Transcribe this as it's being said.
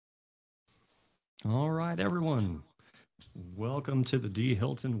All right, everyone. Welcome to the D.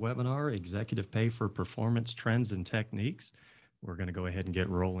 Hilton webinar, Executive Pay for Performance Trends and Techniques. We're going to go ahead and get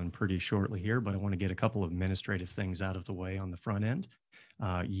rolling pretty shortly here, but I want to get a couple of administrative things out of the way on the front end.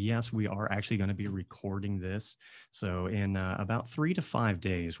 Yes, we are actually going to be recording this. So, in about 3 to 5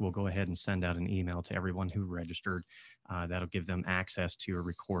 days, we'll go ahead and send out an email to everyone who registered. That'll give them access to a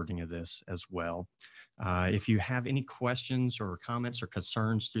recording of this as well. If you have any questions or comments or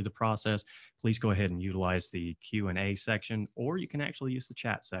concerns through the process, please go ahead and utilize the Q&A section, or you can actually use the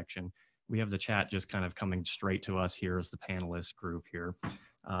chat section. We have the chat just kind of coming straight to us here as the panelist group here.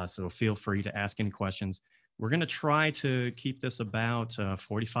 So feel free to ask any questions. We're going to try to keep this about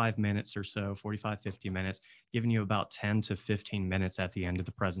 45 minutes or so, 45, 50 minutes, giving you about 10 to 15 minutes at the end of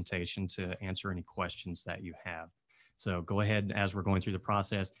the presentation to answer any questions that you have. So go ahead as we're going through the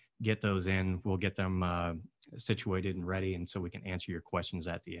process, get those in. We'll get them situated and ready, and so we can answer your questions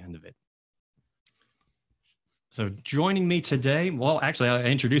at the end of it. So joining me today, well, actually, I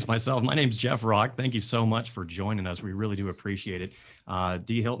introduced myself. My name's Jeff Rock. Thank you so much for joining us. We really do appreciate it.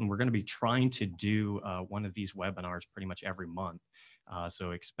 D. Hilton, we're going to be trying to do one of these webinars pretty much every month.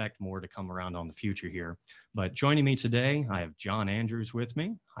 So expect more to come around on the future here. But joining me today, I have John Andrews with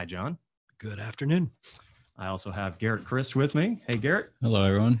me. Hi, John. Good afternoon. I also have Garrett Christ with me. Hey, Garrett. Hello,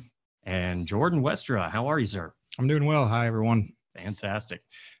 everyone. And Jordan Westra. How are you, sir? I'm doing well. Hi, everyone. Fantastic.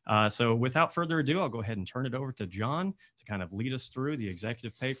 So without further ado, I'll go ahead and turn it over to John to kind of lead us through the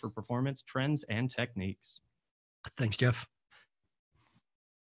executive pay for performance trends and techniques. Thanks, Jeff.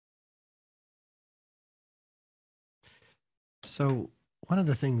 So one of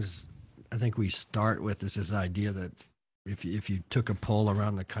the things I think we start with is this idea that if you took a poll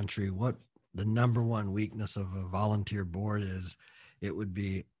around the country, what the number one weakness of a volunteer board is, it would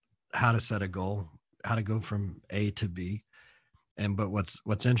be how to set a goal, how to go from A to B. But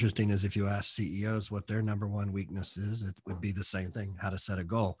what's interesting is if you ask CEOs what their number one weakness is, it would be the same thing, how to set a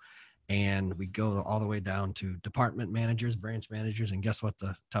goal. And we go all the way down to department managers, branch managers, and guess what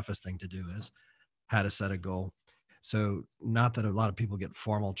the toughest thing to do is? How to set a goal. So not that a lot of people get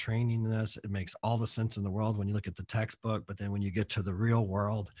formal training in this, it makes all the sense in the world when you look at the textbook, but then when you get to the real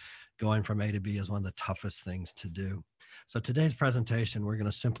world, going from A to B is one of the toughest things to do. So today's presentation, we're going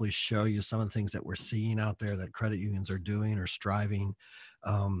to simply show you some of the things that we're seeing out there that credit unions are doing or striving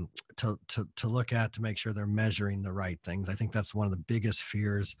to look at to make sure they're measuring the right things. I think that's one of the biggest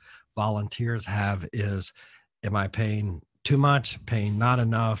fears volunteers have is, am I paying too much, paying not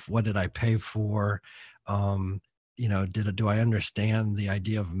enough? What did I pay for? Do I understand the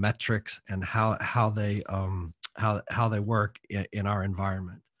idea of metrics and how they work in our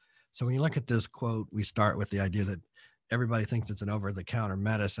environment? So when you look at this quote, we start with the idea that everybody thinks it's an over-the-counter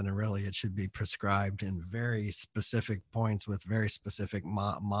medicine, and really it should be prescribed in very specific points with very specific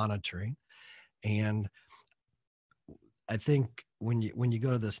monitoring. And I think when you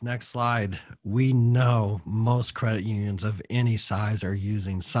go to this next slide, we know most credit unions of any size are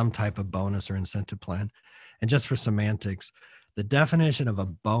using some type of bonus or incentive plan. And just for semantics, the definition of a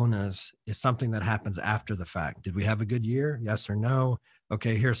bonus is something that happens after the fact. Did we have a good year? Yes or no?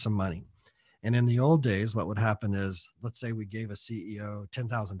 Okay, here's some money. And in the old days, what would happen is, let's say we gave a CEO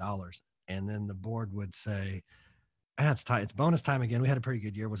 $10,000, and then the board would say, it's bonus time again. We had a pretty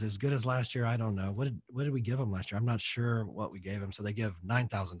good year. Was it as good as last year? I don't know. What did we give them last year? I'm not sure what we gave them. So they give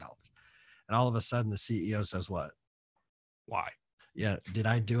 $9,000. And all of a sudden the CEO says, what? Why? Yeah, did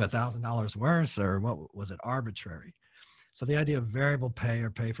I do $1,000 worse, or what was it arbitrary? So the idea of variable pay or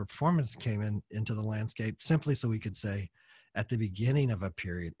pay for performance came into the landscape simply so we could say, at the beginning of a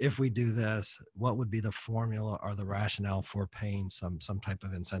period, if we do this, what would be the formula or the rationale for paying some type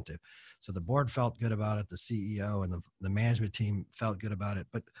of incentive? So the board felt good about it, the CEO and the management team felt good about it,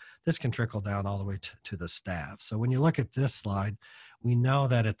 but this can trickle down all the way to the staff. So when you look at this slide, we know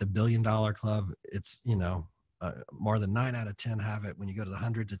that at the $1 billion club, it's, more than 9 out of 10 have it. When you go to the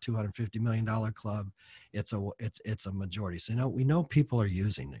 $100 to $250 million club, it's a majority. So we know people are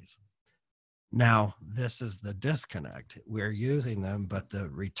using these. Now, this is the disconnect. We're using them, but the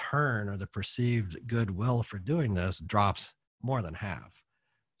return or the perceived goodwill for doing this drops more than half.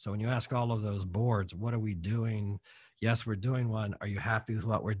 So when you ask all of those boards, what are we doing? Yes, we're doing one. Are you happy with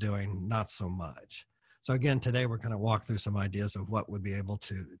what we're doing? Not so much. So again, today we're going to walk through some ideas of what would be able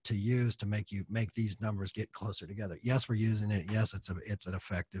to use to make these numbers get closer together. Yes, we're using it. Yes, it's an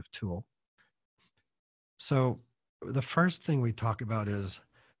effective tool. So the first thing we talk about is,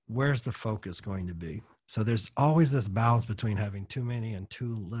 where's the focus going to be? So there's always this balance between having too many and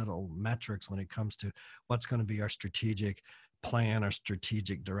too little metrics when it comes to what's going to be our strategic plan or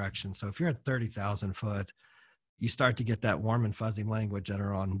strategic direction. So if you're at 30,000 foot, you start to get that warm and fuzzy language that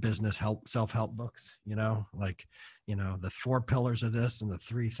are on business help, self-help books, like, the 4 pillars of this and the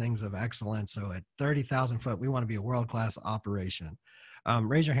 3 things of excellence. So at 30,000 foot, we want to be a world-class operation.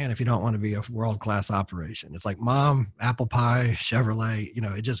 Raise your hand if you don't want to be a world-class operation. It's like mom, apple pie, Chevrolet,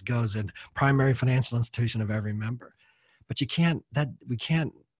 it just goes in primary financial institution of every member. But we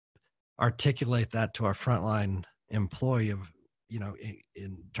can't articulate that to our frontline employee of,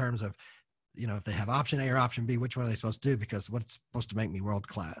 in terms of, if they have option A or option B, which one are they supposed to do? Because what's supposed to make me world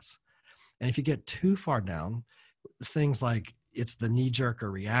class? And if you get too far down, things like it's the knee jerk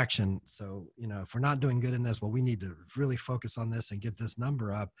or reaction. So, if we're not doing good in this, well, we need to really focus on this and get this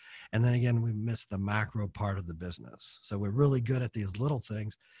number up. And then again, we miss the macro part of the business. So we're really good at these little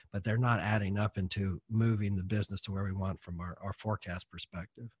things, but they're not adding up into moving the business to where we want from our forecast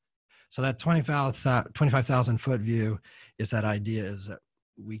perspective. So that 25,000 foot view is that idea is that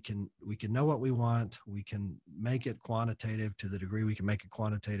we can know what we want. We can make it quantitative to the degree we can make it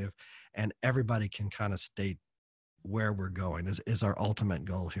quantitative, and everybody can kind of state where we're going is our ultimate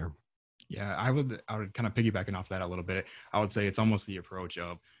goal here. Yeah, I would kind of piggybacking off that a little bit. I would say it's almost the approach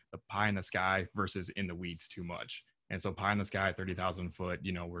of the pie in the sky versus in the weeds too much. And so pie in the sky, 30,000 foot,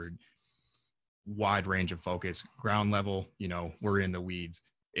 we're wide range of focus, ground level, we're in the weeds.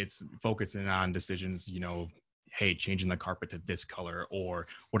 It's focusing on decisions, hey, changing the carpet to this color, or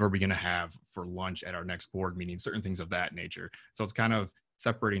what are we going to have for lunch at our next board meeting, certain things of that nature. So it's kind of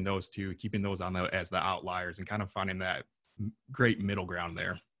separating those two, keeping those on as the outliers, and kind of finding that great middle ground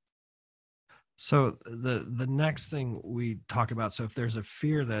there. So the next thing we talk about, so if there's a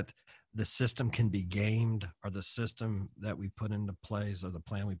fear that the system can be gamed, or the system that we put into place, or the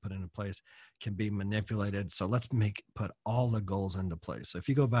plan we put into place can be manipulated. So let's put all the goals into place. So if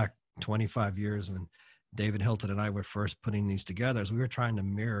you go back 25 years when David Hilton and I were first putting these together, as we were trying to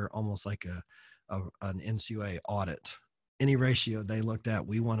mirror almost like an NCUA audit. Any ratio they looked at,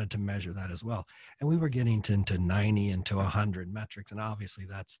 we wanted to measure that as well. And we were getting into 90 and to 100 metrics. And obviously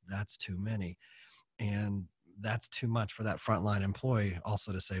that's too many. And that's too much for that frontline employee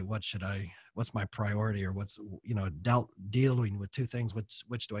also to say, what's my priority, or what's, dealing with 2 things,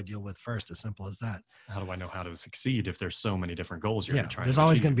 which do I deal with first? As simple as that. How do I know how to succeed if there's so many different goals you're trying there's to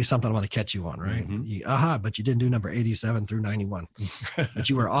always achieve? going to be something I want to catch you on, right? Mm-hmm. But you didn't do number 87 through 91, but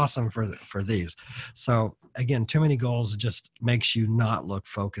you were awesome for these. So again, too many goals just makes you not look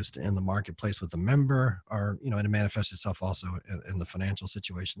focused in the marketplace with the member, or, it manifests itself also in the financial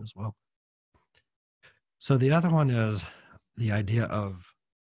situation as well. So the other one is the idea of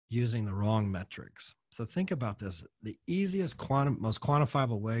using the wrong metrics. So think about this. The easiest, most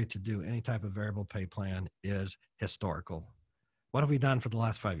quantifiable way to do any type of variable pay plan is historical. What have we done for the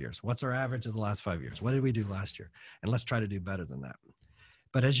last 5 years? What's our average of the last 5 years? What did we do last year? And let's try to do better than that.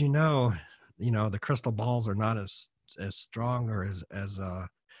 But as the crystal balls are not as strong or as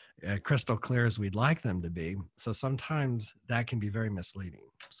crystal clear as we'd like them to be. So sometimes that can be very misleading.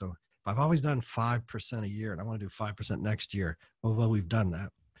 So if I've always done 5% a year and I want to do 5% next year, well, we've done that.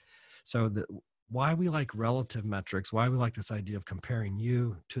 So why we like relative metrics, why we like this idea of comparing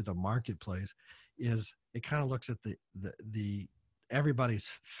you to the marketplace, is it kind of looks at the everybody's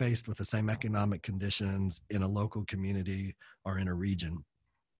faced with the same economic conditions in a local community or in a region.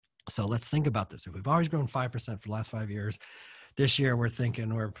 So let's think about this. If we've always grown 5% for the last 5 years, this year we're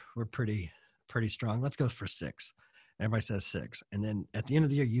thinking we're pretty strong. Let's go for 6. Everybody says 6. And then at the end of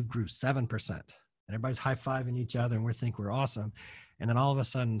the year, you grew 7%. And everybody's high-fiving each other, and we think we're awesome. And then all of a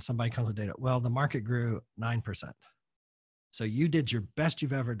sudden, somebody comes with data. Well, the market grew 9%. So you did your best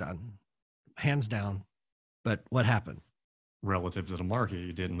you've ever done, hands down. But what happened? Relative to the market,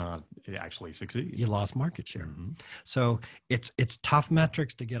 you did not actually succeed. You lost market share. Mm-hmm. So it's tough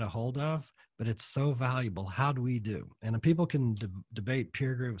metrics to get a hold of, but it's so valuable. How do we do? And people can debate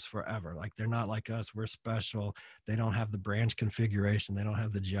peer groups forever. Like, they're not like us. We're special. They don't have the branch configuration. They don't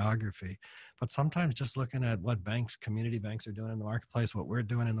have the geography. But sometimes just looking at what community banks are doing in the marketplace, what we're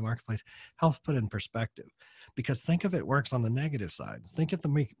doing in the marketplace, helps put it in perspective. Because think of it works on the negative side. Think if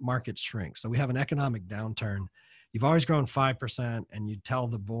the market shrinks. So we have an economic downturn. You've always grown 5%, and you tell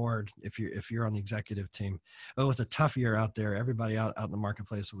the board, if you're on the executive team, oh, it's a tough year out there. Everybody out in the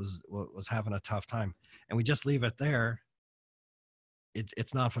marketplace was having a tough time, and we just leave it there.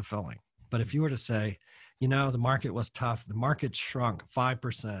 It's not fulfilling. But if you were to say, the market was tough, the market shrunk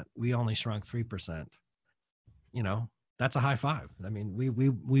 5%, we only shrunk 3%. That's a high five. I mean,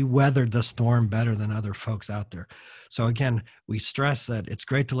 we weathered the storm better than other folks out there. So again, we stress that it's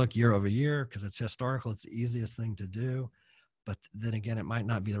great to look year over year because it's historical. It's the easiest thing to do. But then again, it might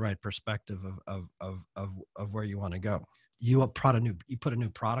not be the right perspective of where you want to go. You put a new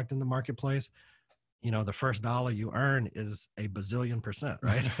product in the marketplace. the first dollar you earn is a bazillion percent,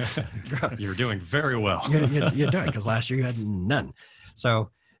 right? You're doing very well. You're doing, because last year you had none. So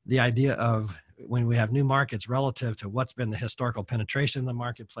the idea of when we have new markets relative to what's been the historical penetration in the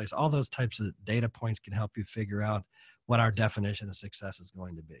marketplace, all those types of data points can help you figure out what our definition of success is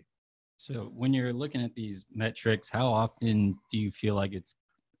going to be. So when you're looking at these metrics, how often do you feel like it's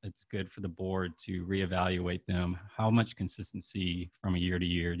good for the board to reevaluate them? How much consistency from a year to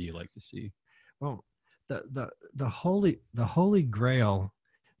year do you like to see? Well, the holy grail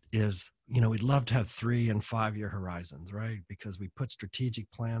is, we'd love to have 3 and 5 year horizons, right? Because we put strategic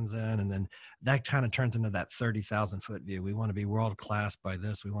plans in, and then that kind of turns into that 30,000 foot view. We want to be world class by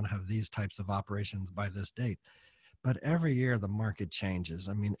this. We want to have these types of operations by this date. But every year the market changes.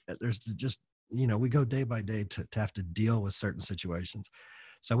 I mean, there's just, we go day by day to have to deal with certain situations.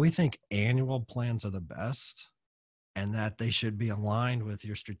 So we think annual plans are the best, and that they should be aligned with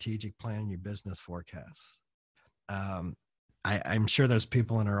your strategic plan, your business forecast. I'm sure there's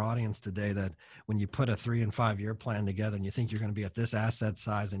people in our audience today that when you put a 3 and 5 year plan together and you think you're going to be at this asset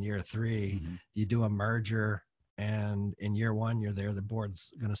size in year 3, you do a merger, and in year 1 you're there, the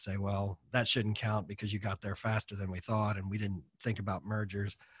board's going to say, well, that shouldn't count because you got there faster than we thought and we didn't think about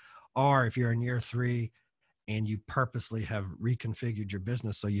mergers. Or if you're in year 3 and you purposely have reconfigured your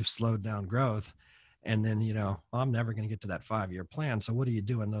business so you've slowed down growth, and then, well, I'm never going to get to that 5 year plan. So what do you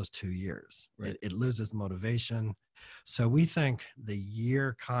do in those 2 years? Right. It loses motivation. So we think the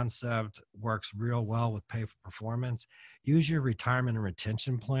year concept works real well with pay for performance. Use your retirement and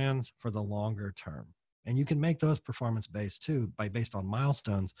retention plans for the longer term. And you can make those performance based too, based on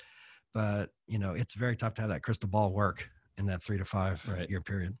milestones. But, it's very tough to have that crystal ball work in that 3 to 5 year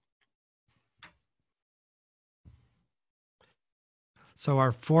period. So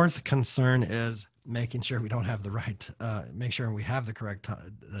our fourth concern is making sure we don't have the right, make sure we have the correct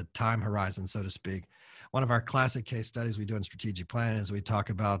time horizon, so to speak. One of our classic case studies we do in strategic planning is we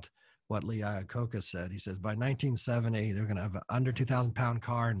talk about what Lee Iacocca said. He says, by 1970, they're going to have an under 2,000 pound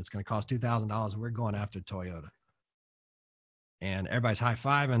car and it's going to cost $2,000, and we're going after Toyota. And everybody's high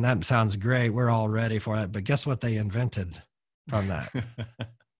fiving. That sounds great. We're all ready for it. But guess what they invented from that?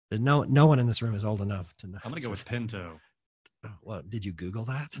 No one in this room is old enough to know. I'm going to go with Pinto. Well, did you Google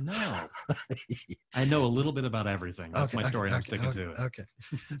that? No. I know a little bit about everything. That's my story, and I'm sticking to it. Okay.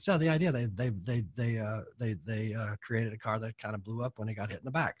 So the idea, they created a car that kind of blew up when it got hit in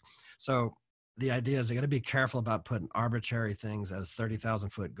the back. So the idea is they got to be careful about putting arbitrary things as 30,000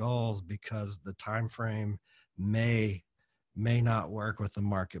 foot goals, because the time frame may not work with the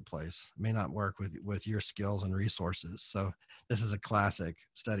marketplace, may not work with your skills and resources. So this is a classic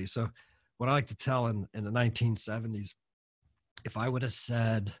study. So what I like to tell in the 1970s, if I would have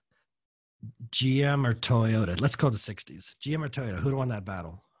said GM or Toyota, let's go to the 60s, GM or Toyota, who'd won that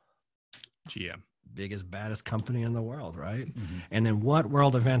battle? GM. Biggest, baddest company in the world, right? And then what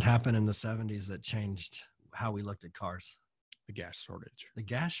world event happened in the 70s that changed how we looked at cars? The gas shortage. The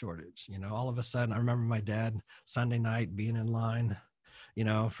gas shortage. All of a sudden, I remember my dad Sunday night being in line,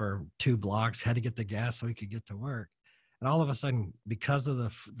 for 2 blocks, had to get the gas so he could get to work. And all of a sudden, because of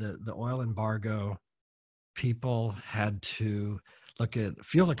the oil embargo, people had to look at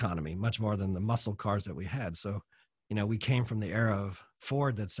fuel economy much more than the muscle cars that we had. So, we came from the era of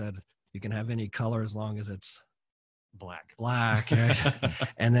Ford that said you can have any color as long as it's black. Right?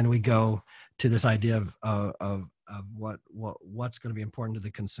 And then we go to this idea of what's going to be important to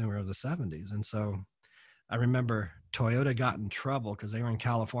the consumer of the 70s. And so I remember Toyota got in trouble because they were in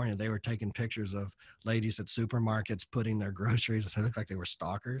California. They were taking pictures of ladies at supermarkets putting their groceries. They looked like they were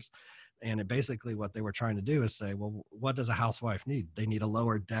stalkers. And basically what they were trying to do is say, well, what does a housewife need? They need a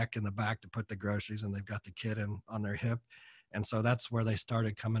lower deck in the back to put the groceries, and they've got the kid on their hip. And so that's where they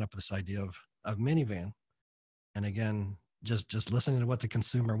started coming up with this idea of minivan. And again, just listening to what the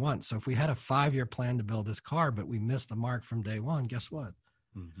consumer wants. So if we had a 5 year plan to build this car, but we missed the mark from day one, guess what?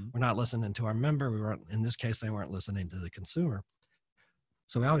 We're not listening to our member. In this case, they weren't listening to the consumer.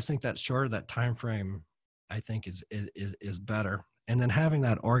 So we always think that shorter that time frame, I think is better. And then having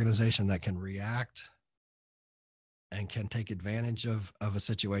that organization that can react and can take advantage of a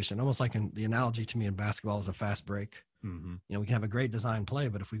situation, almost like the analogy to me in basketball is a fast break. We can have a great design play,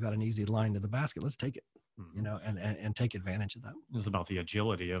 but if we've got an easy line to the basket, let's take it, and take advantage of that. It's about the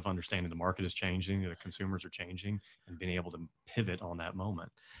agility of understanding the market is changing, the consumers are changing, and being able to pivot on that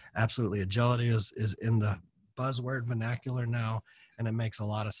moment. Absolutely. Agility is in the buzzword vernacular now, and it makes a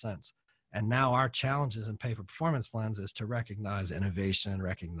lot of sense. And now our challenges in pay for performance plans is to recognize innovation,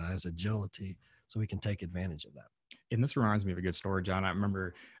 recognize agility, so we can take advantage of that. And this reminds me of a good story, John. I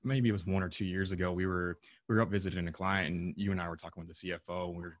remember maybe it was 1 or 2 years ago. We were up visiting a client, and you and I were talking with the CFO.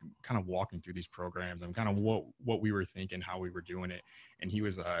 And we were kind of walking through these programs and kind of what we were thinking, how we were doing it. And he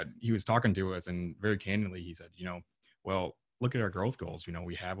was talking to us, and very candidly, he said, well, look at our growth goals.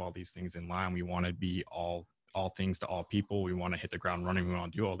 We have all these things in line. We want to be all things to all people. We want to hit the ground running. We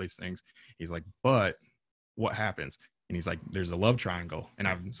want to do all these things. He's like, but what happens? And he's like, there's a love triangle. And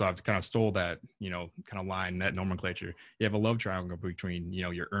I've kind of stole that, kind of line, that nomenclature. You have a love triangle between,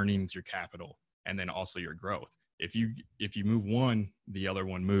 your earnings, your capital, and then also your growth. If you move one, the other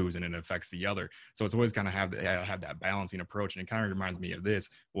one moves, and it affects the other. So it's always kind of have that balancing approach. And it kind of reminds me of this.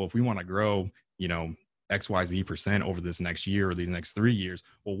 Well, if we want to grow, XYZ% over this next year or these next 3 years,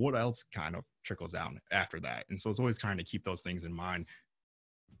 well, what else kind of trickles down after that? And so it's always trying to keep those things in mind.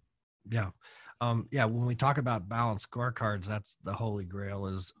 Yeah. When we talk about balanced scorecards, that's the holy grail.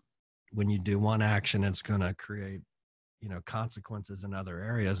 Is when you do one action, it's going to create, consequences in other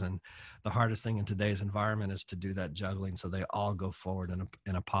areas. And the hardest thing in today's environment is to do that juggling, so they all go forward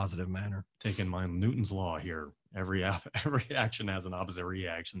in a positive manner. Taking my Newton's law here, every action has an opposite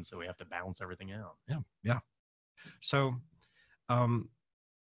reaction, so we have to balance everything out. Yeah. So,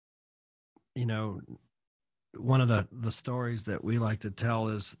 one of the stories that we like to tell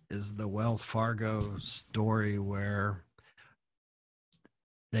is the Wells Fargo story, where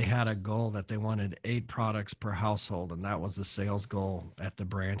they had a goal that they wanted 8 products per household, and that was the sales goal at the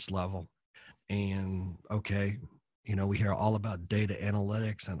branch level. And okay, we hear all about data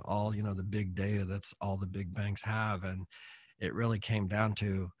analytics and all, the big data that's all the big banks have. And it really came down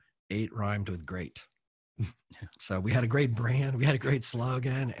to 8 rhymed with great. So we had a great brand, we had a great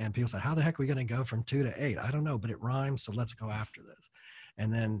slogan, and people said, how the heck are we going to go from 2 to 8? I don't know, but it rhymes, so let's go after this.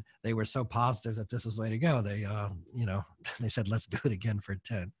 And then they were so positive that this was the way to go. They, they said, let's do it again for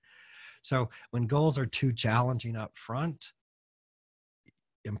 10. So when goals are too challenging up front,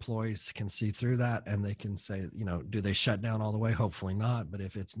 employees can see through that, and they can say, do they shut down all the way? Hopefully not. But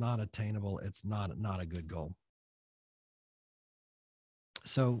if it's not attainable, it's not a good goal.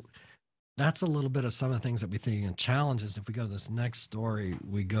 So that's a little bit of some of the things that we think and challenges. If we go to this next story,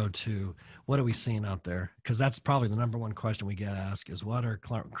 we go to what are we seeing out there? Because that's probably the number one question we get asked is, what are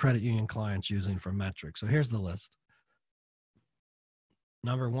credit union clients using for metrics? So here's the list.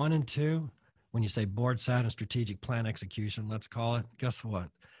 Number 1 and 2, when you say board sat and strategic plan execution, let's call it, guess what?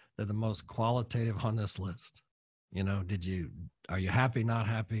 They're the most qualitative on this list. Are you happy, not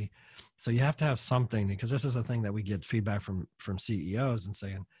happy? So you have to have something, because this is a thing that we get feedback from CEOs and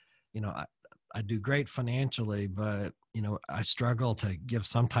saying, I do great financially, but, I struggle to give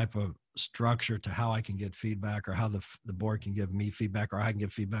some type of structure to how I can get feedback, or how the board can give me feedback, or I can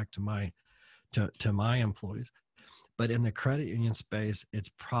give feedback to my employees. But in the credit union space, it's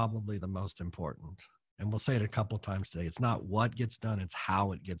probably the most important. And we'll say it a couple of times today. It's not what gets done, it's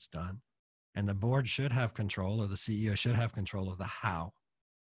how it gets done. And the board should have control, or the CEO should have control of the how,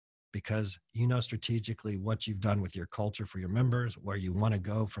 because strategically what you've done with your culture for your members, where you want to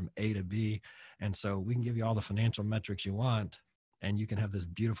go from A to B. And so we can give you all the financial metrics you want, and you can have this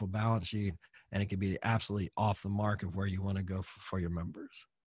beautiful balance sheet, and it can be absolutely off the mark of where you want to go for your members.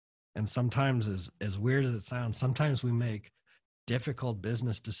 And sometimes, as weird as it sounds, sometimes we make difficult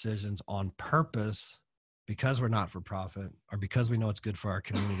business decisions on purpose because we're not for profit, or because we know it's good for our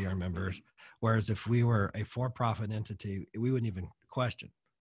community, our members. Whereas if we were a for-profit entity, we wouldn't even question.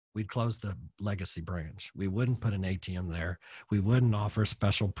 We'd close the legacy branch. We wouldn't put an ATM there. We wouldn't offer a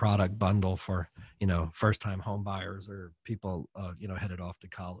special product bundle for, first-time home buyers or people, headed off to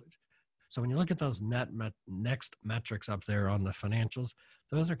college. So when you look at those next metrics up there on the financials,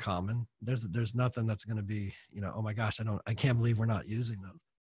 those are common. There's nothing that's going to be, oh my gosh, I can't believe we're not using those.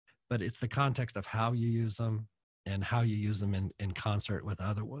 But it's the context of how you use them and how you use them in concert with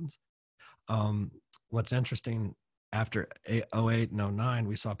other ones. What's interesting, after 08 and 09,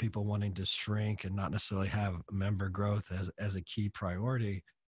 we saw people wanting to shrink and not necessarily have member growth as a key priority.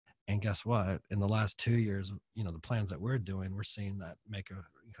 And guess what? In the last 2 years, the plans that we're doing, we're seeing that make a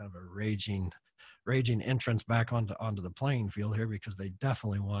kind of a raging entrance back onto the playing field here, because they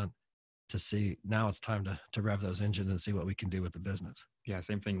definitely want to see, now it's time to rev those engines and see what we can do with the business. Yeah,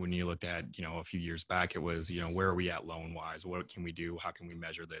 same thing when you looked at, a few years back, it was, where are we at loan wise? What can we do? How can we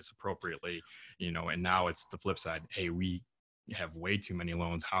measure this appropriately? And now it's the flip side. Hey, we have way too many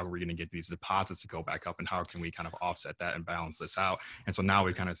loans. How are we going to get these deposits to go back up, and how can we kind of offset that and balance this out? And so now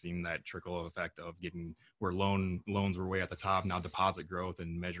we've kind of seen that trickle effect of getting where loans were way at the top. Now deposit growth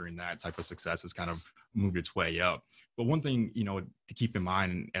and measuring that type of success has kind of moved its way up. But one thing, to keep in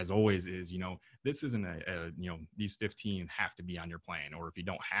mind, as always, is, this isn't these 15 have to be on your plan, or if you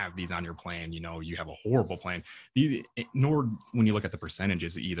don't have these on your plan, you have a horrible plan. Nor when you look at the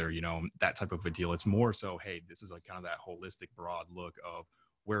percentages either, that type of a deal. It's more so, hey, this is like kind of that holistic, broad look of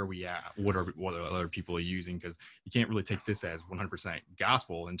where are we at? What other people are using? Because you can't really take this as 100%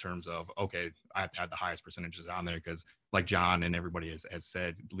 gospel in terms of, okay, I have to have the highest percentages on there, because like John and everybody has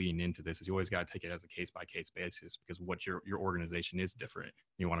said leading into this, is you always got to take it as a case-by-case basis, because what your organization is different.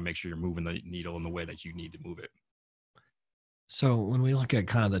 You want to make sure you're moving the needle in the way that you need to move it. So when we look at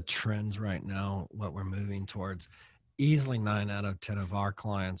kind of the trends right now, what we're moving towards, easily 9 out of 10 of our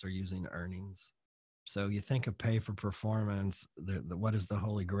clients are using earnings. So you think of pay for performance, what is the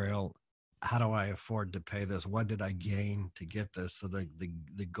holy grail? How do I afford to pay this? What did I gain to get this? So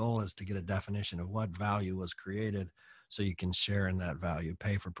the goal is to get a definition of what value was created so you can share in that value,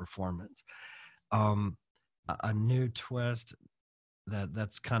 pay for performance. A new twist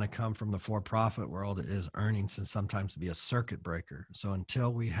that's kind of come from the for-profit world is earnings and sometimes to be a circuit breaker. So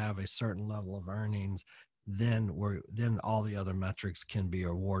until we have a certain level of earnings, then all the other metrics can be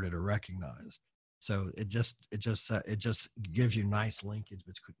awarded or recognized. So it just gives you nice linkage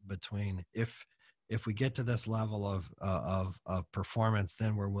between if we get to this level of performance,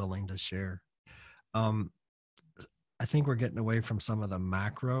 then we're willing to share. I think we're getting away from some of the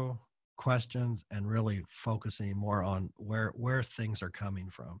macro questions and really focusing more on where things are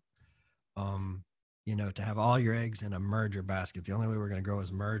coming from. To have all your eggs in a merger basket, the only way we're going to grow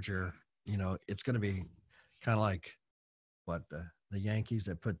is merger. It's going to be kind of like what the Yankees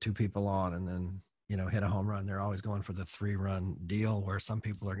that put 2 people on and then hit a home run. They're always going for the 3-run deal, where some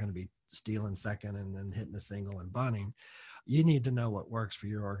people are going to be stealing second and then hitting a single and bunting. You need to know what works for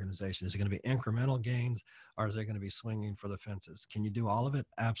your organization. Is it going to be incremental gains, or is it going to be swinging for the fences? Can you do all of it?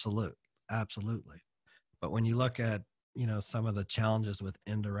 Absolutely. But when you look at, some of the challenges with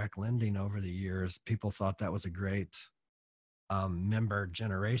indirect lending over the years, people thought that was a great member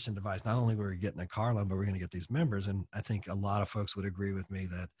generation device. Not only were we getting a car loan, but we're going to get these members. And I think a lot of folks would agree with me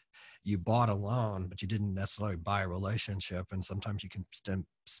that you bought a loan, but you didn't necessarily buy a relationship. And sometimes you can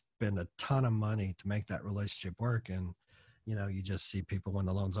spend a ton of money to make that relationship work. And, you just see people when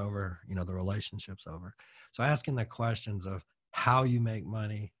the loan's over, the relationship's over. So asking the questions of how you make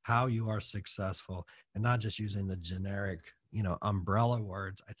money, how you are successful, and not just using the generic, umbrella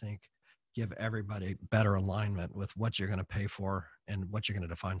words, I think give everybody better alignment with what you're going to pay for and what you're going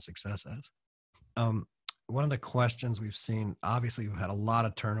to define success as. One of the questions we've seen, obviously we've had a lot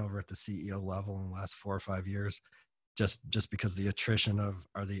of turnover at the CEO level in the last 4 or 5 years, just because the attrition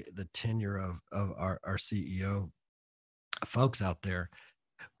or the tenure of our CEO folks out there.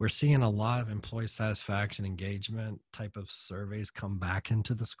 We're seeing a lot of employee satisfaction engagement type of surveys come back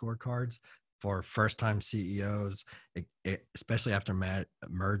into the scorecards for first-time CEOs, especially after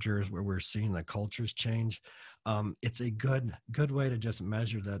mergers where we're seeing the cultures change. It's a good way to just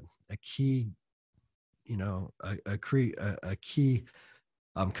measure that a key, a key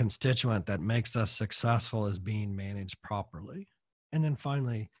constituent that makes us successful is being managed properly. And then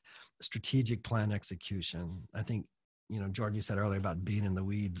finally, strategic plan execution. I think, Jordan, you said earlier about being in the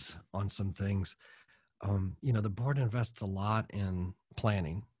weeds on some things. The board invests a lot in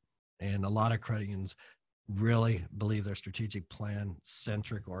planning, and a lot of credit unions really believe they're strategic plan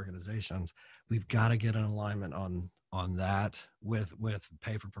centric organizations. We've got to get an alignment on that with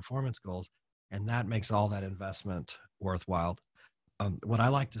pay for performance goals, and that makes all that investment worthwhile. What I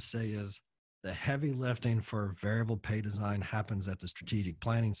like to say is the heavy lifting for variable pay design happens at the strategic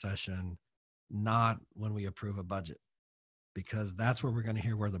planning session, not when we approve a budget, because that's where we're going to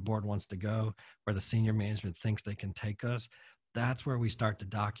hear where the board wants to go, where the senior management thinks they can take us. That's where we start to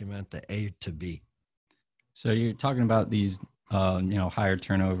document the A to B. So you're talking about these, higher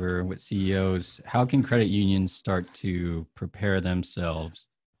turnover with CEOs. How can credit unions start to prepare themselves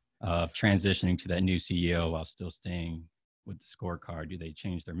of transitioning to that new CEO while still staying with the scorecard? Do they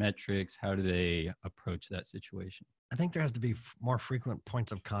change their metrics? How do they approach that situation? I think there has to be more frequent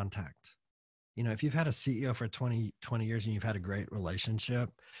points of contact. If you've had a CEO for 20 years and you've had a great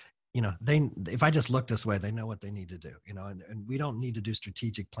relationship, if I just look this way, they know what they need to do, and we don't need to do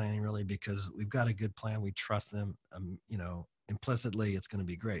strategic planning really, because we've got a good plan. We trust them, implicitly, it's going to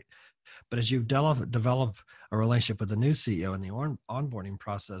be great. But as you develop a relationship with a new CEO in the onboarding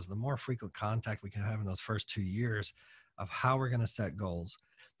process, the more frequent contact we can have in those first 2 years of how we're going to set goals,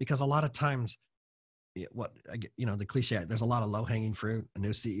 because a lot of times, the cliche, there's a lot of low-hanging fruit. A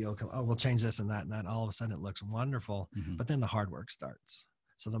new CEO come, we'll change this and that, all of a sudden it looks wonderful, but then the hard work starts.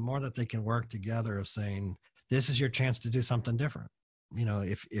 So the more that they can work together of saying, this is your chance to do something different.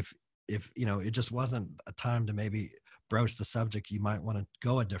 If it just wasn't a time to maybe broach the subject, you might want to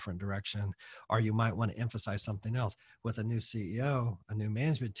go a different direction, or you might want to emphasize something else. With a new CEO, a new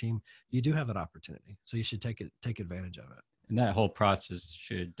management team, you do have that opportunity. So you should take advantage of it. And that whole process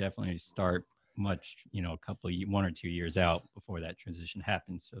should definitely start much, a couple of 1 or 2 years out before that transition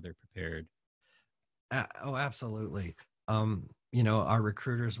happens, so they're prepared. Oh, absolutely. Our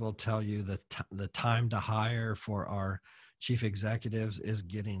recruiters will tell you that the time to hire for our chief executives is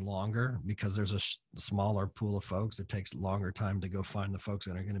getting longer because there's a smaller pool of folks. It takes longer time to go find the folks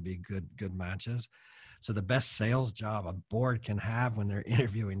that are going to be good matches. So the best sales job a board can have when they're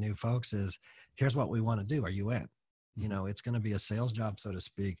interviewing new folks is, here's what we want to do. Are you in? It's going to be a sales job, so to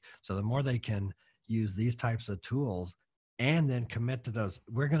speak. So the more they can use these types of tools and then commit to those,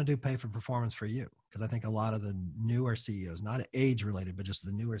 we're going to do pay for performance for you. Because I think a lot of the newer CEOs, not age related, but just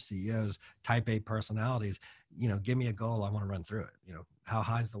the newer CEOs, type A personalities, give me a goal, I want to run through it. How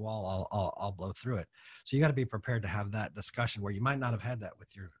high's the wall, I'll blow through it. So you got to be prepared to have that discussion where you might not have had that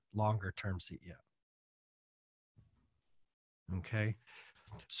with your longer term CEO. Okay.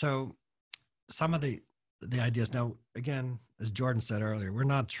 So some of the ideas now, again, as Jordan said earlier, we're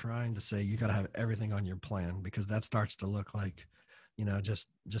not trying to say you got to have everything on your plan, because that starts to look like,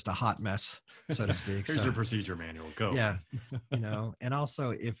 just a hot mess, so to speak. Here's your procedure manual. Go. Yeah. And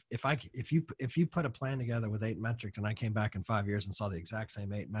also if you put a plan together with 8 metrics and I came back in 5 years and saw the exact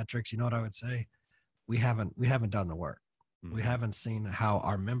same 8 metrics, you know what I would say? We haven't done the work. Mm-hmm. We haven't seen how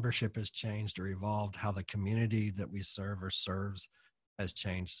our membership has changed or evolved, how the community that we serve or serves has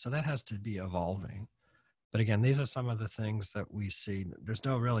changed. So that has to be evolving. But again, these are some of the things that we see. There's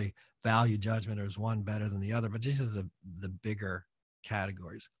no really value judgment, or is one better than the other, but these are the bigger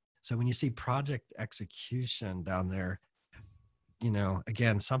categories. So when you see project execution down there,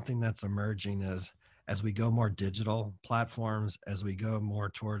 again, something that's emerging is, as we go more digital platforms, as we go more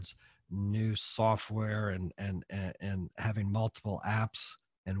towards new software and having multiple apps,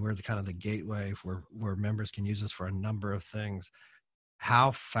 and we're the kind of the gateway where members can use us for a number of things, how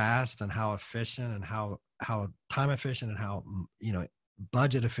fast and how efficient and how time efficient and how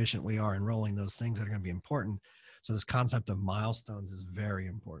budget efficient we are in rolling those things that are going to be important. So this concept of milestones is very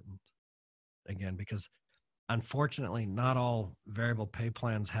important, again, because unfortunately not all variable pay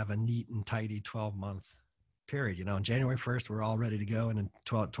plans have a neat and tidy 12-month period. On January 1st we're all ready to go, and in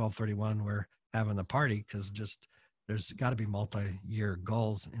 12/31 we're having the party, because there's got to be multi-year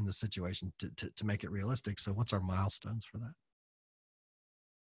goals in the situation to make it realistic. So what's our milestones for that?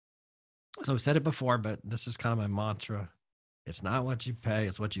 So I've said it before, but this is kind of my mantra. It's not what you pay,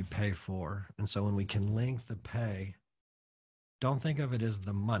 it's what you pay for. And so when we can link the pay, don't think of it as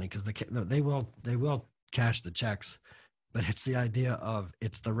the money, because they will cash the checks, but it's the idea of,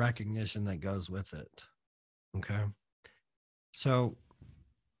 it's the recognition that goes with it. Okay. So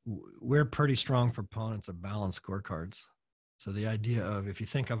we're pretty strong proponents of balanced scorecards. So the idea of, if you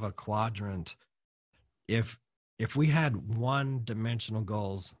think of a quadrant, if we had one-dimensional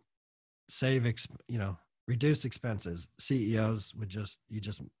goals, reduce expenses, CEOs would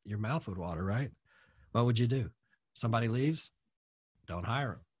your mouth would water, right? What would you do? Somebody leaves, don't hire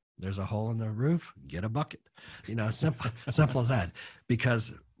them. There's a hole in the roof, get a bucket. Simple as that.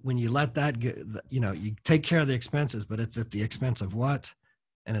 Because when you let that get, you take care of the expenses, but it's at the expense of what?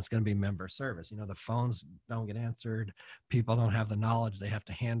 And it's going to be member service. The phones don't get answered. People don't have the knowledge. They have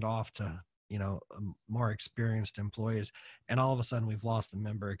to hand off to more experienced employees. And all of a sudden we've lost the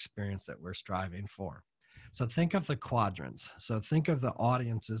member experience that we're striving for. So think of the quadrants. So think of the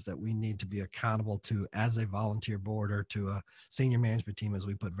audiences that we need to be accountable to as a volunteer board, or to a senior management team as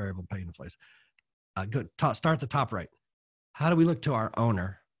we put variable pay into place. Start at the top right. How do we look to our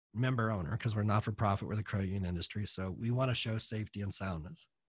member owner? Because we're not for profit, we're the credit union industry. So we want to show safety and soundness.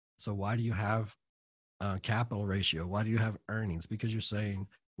 So why do you have capital ratio? Why do you have earnings? Because you're saying,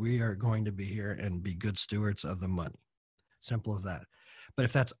 we are going to be here and be good stewards of the money. Simple as that. But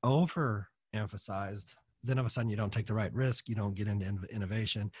if that's overemphasized, then all of a sudden you don't take the right risk, you don't get into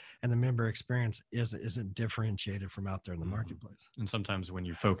innovation, and the member experience isn't differentiated from out there in the marketplace. And sometimes when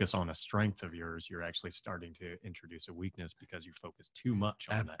you focus on a strength of yours, you're actually starting to introduce a weakness because you focus too much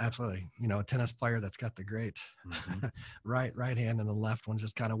on that. Absolutely. A tennis player that's got the great right hand, and the left one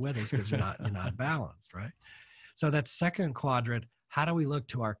just kind of withers because you're not balanced, right? So that second quadrant, how do we look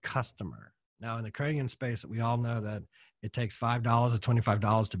to our customer? Now, in the credit union space, we all know that it takes $5 or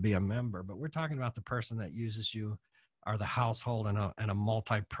 $25 to be a member, but we're talking about the person that uses you, or the household in a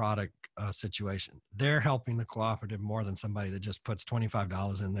multi-product situation. They're helping the cooperative more than somebody that just puts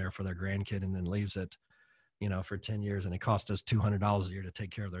 $25 in there for their grandkid and then leaves it, for 10 years, and it costs us $200 a year to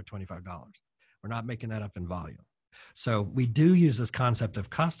take care of their $25. We're not making that up in volume. So we do use this concept of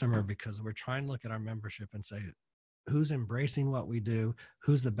customer because we're trying to look at our membership and say, who's embracing what we do,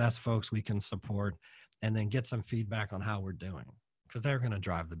 who's the best folks we can support, and then get some feedback on how we're doing, because they're going to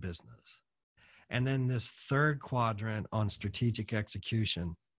drive the business. And then this third quadrant on strategic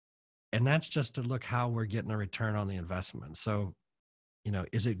execution, and that's just to look how we're getting a return on the investment. So,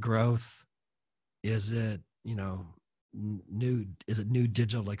 is it growth? Is it, new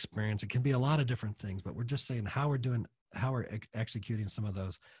digital experience? It can be a lot of different things, but we're just saying how we're executing some of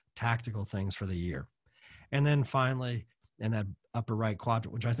those tactical things for the year. And then finally, in that upper right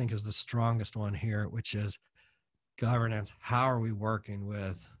quadrant, which I think is the strongest one here, which is governance. How are we working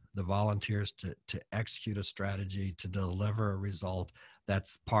with the volunteers to execute a strategy, to deliver a result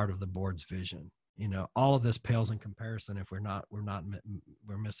that's part of the board's vision? All of this pales in comparison if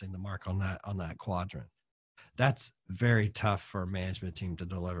we're missing the mark on that quadrant. That's very tough for a management team to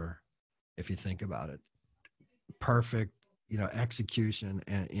deliver if you think about it. Perfect, execution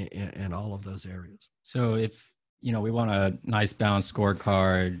and all of those areas. So if, we want a nice balanced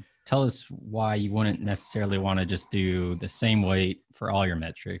scorecard, tell us why you wouldn't necessarily want to just do the same weight for all your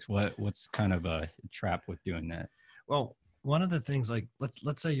metrics. What's kind of a trap with doing that? Well, one of the things, like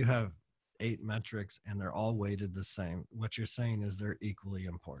let's say you have 8 metrics and they're all weighted the same. What you're saying is they're equally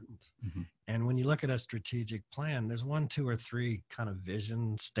important. Mm-hmm. And when you look at a strategic plan, there's 1, 2, or 3 kind of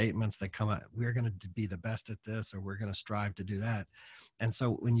vision statements that come out. We're going to be the best at this, or we're going to strive to do that. And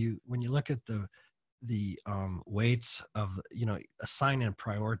so when you look at the weights of, assign and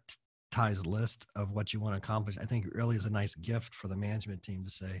prioritize list of what you want to accomplish, I think it really is a nice gift for the management team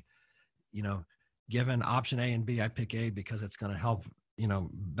to say, given option A and B, I pick A because it's going to help,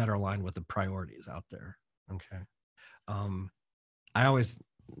 better align with the priorities out there. Okay. I always,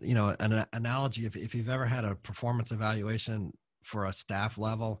 an analogy, if you've ever had a performance evaluation for a staff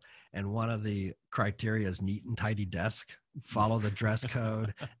level, and one of the criteria is neat and tidy desk, follow the dress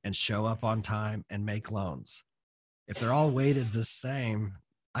code, and show up on time and make loans. If they're all weighted the same,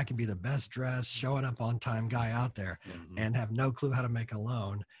 I can be the best dressed, showing up on time guy out there, and have no clue how to make a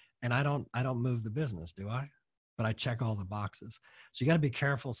loan. And I don't move the business, do I? But I check all the boxes. So you got to be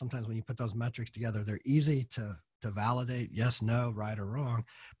careful sometimes when you put those metrics together. They're easy to validate, yes, no, right or wrong,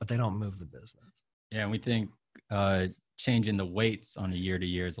 but they don't move the business. Yeah, and we think changing the weights on a year to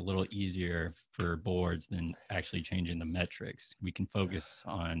year is a little easier for boards than actually changing the metrics. We can focus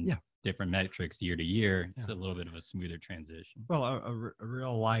on different metrics year to year. It's a little bit of a smoother transition. Well, a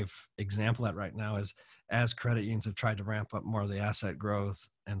real life example of that right now is, as credit unions have tried to ramp up more of the asset growth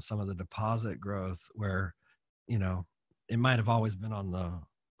and some of the deposit growth, where, it might have always been on the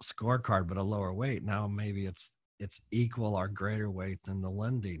scorecard, but a lower weight. Now maybe it's equal or greater weight than the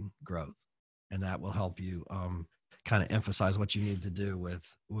lending growth. And that will help you kind of emphasize what you need to do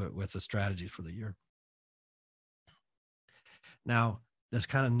with the strategy for the year. Now, this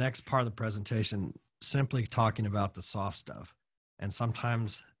kind of next part of the presentation, simply talking about the soft stuff, and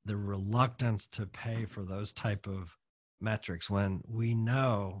sometimes the reluctance to pay for those type of metrics when we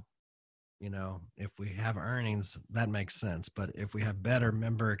know, if we have earnings, that makes sense. But if we have better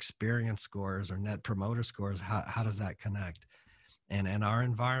member experience scores or net promoter scores, how does that connect? And in our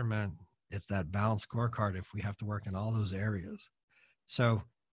environment, it's that balanced scorecard if we have to work in all those areas. So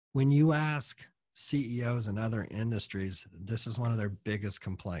when you ask CEOs in other industries, this is one of their biggest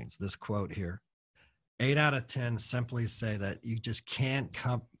complaints, this quote here. 8 out of 10 simply say that you just can't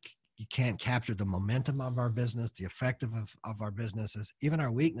capture the momentum of our business, the effectiveness of our businesses, even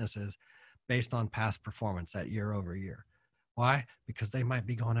our weaknesses, based on past performance that year over year. Why? Because they might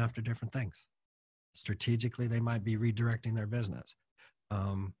be going after different things. Strategically, they might be redirecting their business.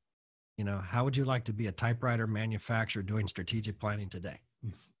 How would you like to be a typewriter manufacturer doing strategic planning today?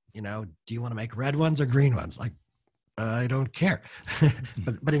 Do you want to make red ones or green ones? Like, I don't care.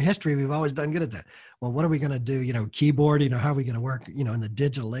 but in history, we've always done good at that. Well, what are we going to do? Keyboard, how are we going to work? In the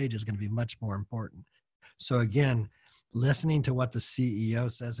digital age is going to be much more important. So again, listening to what the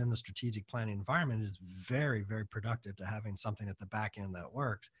CEO says in the strategic planning environment is very, very productive to having something at the back end that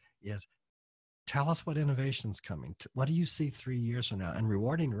works. Is tell us what innovation's coming. What do you see 3 years from now? And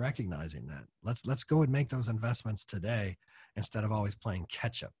rewarding, recognizing that. Let's go and make those investments today instead of always playing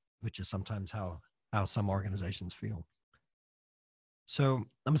catch up, which is sometimes how some organizations feel. So I'm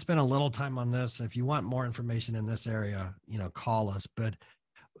going to spend a little time on this. If you want more information in this area, call us. But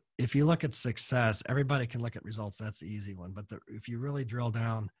if you look at success, everybody can look at results. That's the easy one. But if you really drill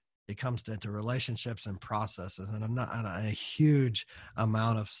down, it comes to relationships and processes. And a huge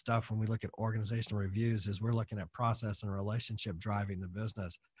amount of stuff when we look at organizational reviews is we're looking at process and relationship driving the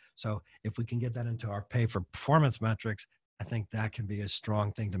business. So if we can get that into our pay for performance metrics, I think that can be a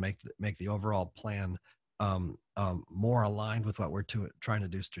strong thing to make the overall plan more aligned with what we're trying to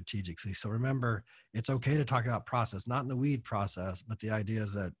do strategically. So remember, it's okay to talk about process, not in the weed process, but the idea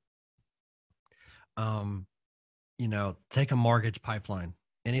is that, take a mortgage pipeline,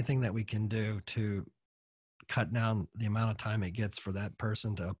 anything that we can do to cut down the amount of time it gets for that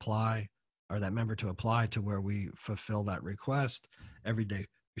person to apply, or that member to apply, to where we fulfill that request every day,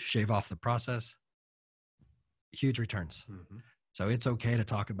 shave off the process, huge returns. Mm-hmm. So it's okay to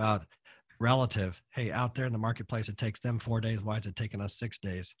talk about relative. Hey, out there in the marketplace, it takes them 4 days. Why is it taking us 6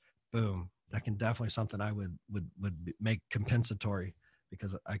 days? Boom. That can definitely something I would make compensatory,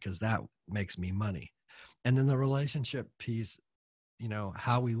 because that makes me money. And then the relationship piece,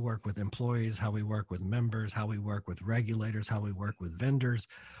 how we work with employees, how we work with members, how we work with regulators, how we work with vendors,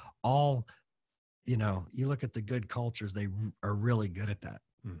 all, you look at the good cultures, they are really good at that.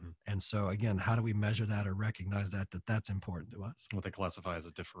 Mm-hmm. And so again, how do we measure that or recognize that that's important to us? What they classify as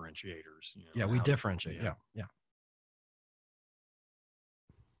the differentiators. Yeah, we differentiate. Yeah.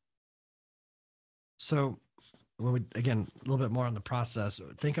 So when we, again, a little bit more on the process,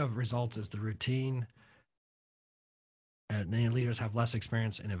 think of results as the routine. And many leaders have less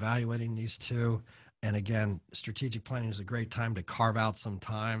experience in evaluating these two. And again, strategic planning is a great time to carve out some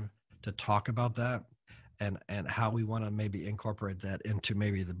time to talk about that, and how we want to maybe incorporate that into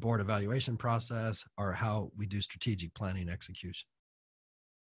maybe the board evaluation process, or how we do strategic planning execution.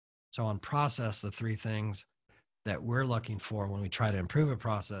 So on process, the three things that we're looking for when we try to improve a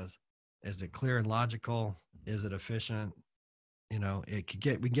process: is it clear and logical? Is it efficient? We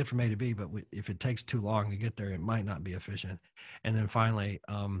can get from A to B, but if it takes too long to get there, it might not be efficient. And then finally,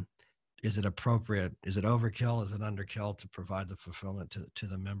 is it appropriate? Is it overkill? Is it underkill to provide the fulfillment to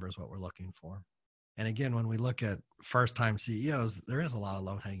the members, what we're looking for? And again, when we look at first-time CEOs, there is a lot of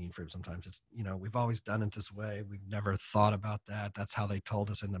low-hanging fruit. Sometimes it's, we've always done it this way. We've never thought about that. That's how they told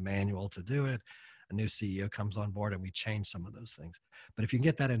us in the manual to do it. A new CEO comes on board and we change some of those things. But if you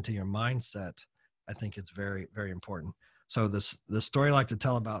get that into your mindset, I think it's very, very important. So the story I like to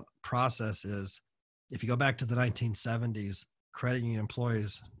tell about process is, if you go back to the 1970s, credit union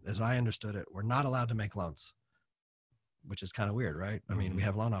employees, as I understood it, were not allowed to make loans, which is kind of weird, right? Mm-hmm. I mean, we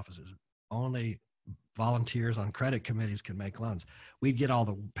have loan officers. Only volunteers on credit committees can make loans. We'd get all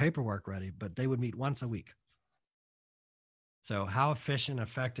the paperwork ready, but they would meet once a week. So how efficient,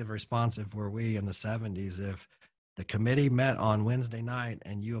 effective, responsive were we in the 70s if the committee met on Wednesday night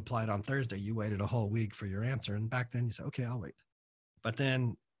and you applied on Thursday? You waited a whole week for your answer. And back then you said, okay, I'll wait. But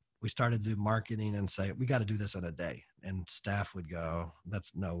then we started to do marketing and say, we got to do this in a day. And staff would go,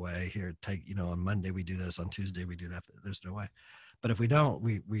 that's no way. Here, take, on Monday we do this, on Tuesday we do that. There's no way. But if we don't,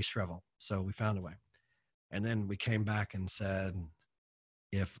 we shrivel. So we found a way. And then we came back and said,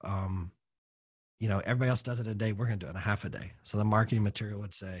 if, everybody else does it a day, we're going to do it in a half a day. So the marketing material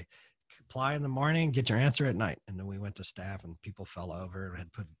would say, apply in the morning, get your answer at night. And then we went to staff and people fell over and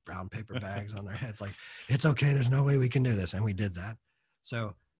had put brown paper bags on their heads. Like, it's okay. There's no way we can do this. And we did that.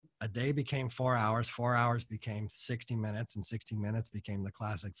 So a day became 4 hours. 4 hours became 60 minutes, and 60 minutes became the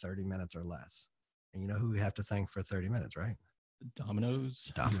classic 30 minutes or less. And you know who we have to thank for 30 minutes, right? Domino's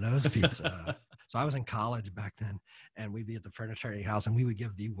Pizza. So I was in college back then, and we'd be at the fraternity house and we would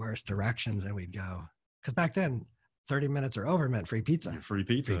give the worst directions, and we'd go, because back then 30 minutes or over meant free pizza. Free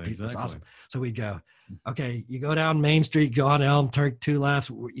pizza, exactly. Was awesome. So we'd go, okay, you go down Main Street, go on Elm, turn 2 left.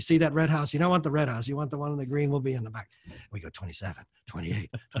 You see that red house? You don't want the red house. You want the one in the green. We'll be in the back. We go 27, 28,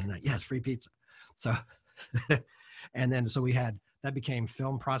 29. Yes, free pizza. So, and then, so we had, that became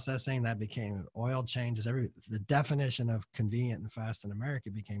film processing. That became oil changes. The definition of convenient and fast in America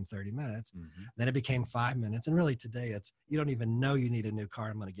became 30 minutes. Mm-hmm. Then it became 5 minutes. And really today it's, you don't even know you need a new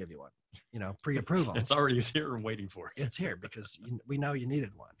car. I'm going to give you one, pre-approval. It's already here and waiting for it. It's here because we know you needed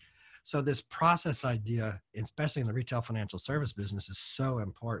one. So this process idea, especially in the retail financial service business, is so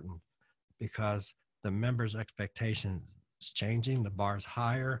important because the members' expectations is changing. The bar's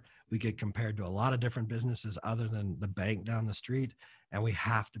higher. We get compared to a lot of different businesses other than the bank down the street, and we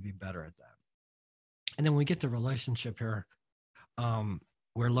have to be better at that. And then when we get to relationship here,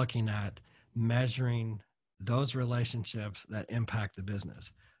 we're looking at measuring those relationships that impact the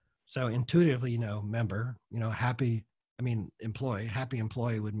business. So intuitively, member, happy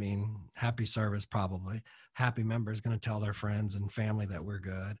employee would mean happy service, probably. Happy member is going to tell their friends and family that we're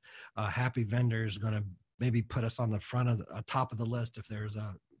good. Happy vendor is going to maybe put us on the front of the top of the list if there's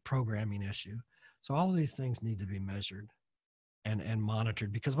a programming issue. So all of these things need to be measured and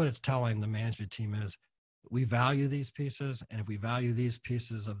monitored, because what it's telling the management team is we value these pieces. And if we value these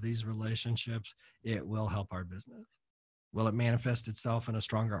pieces of these relationships, it will help our business. Will it manifest itself in a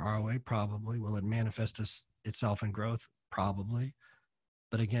stronger ROA? Probably. Will it manifest itself in growth? Probably.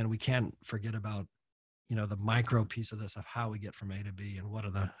 But again, we can't forget about, the micro piece of this of how we get from A to B and what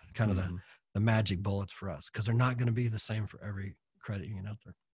are the kind of Mhm. the magic bullets for us, because they're not going to be the same for every credit union out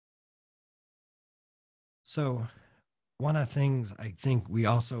there. So one of the things I think we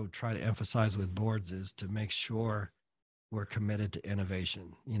also try to emphasize with boards is to make sure we're committed to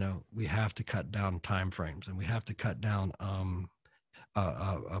innovation. We have to cut down timeframes and we have to cut down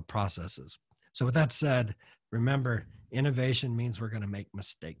processes. So with that said, remember, innovation means we're going to make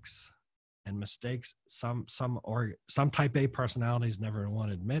mistakes, and mistakes. Some type A personalities never want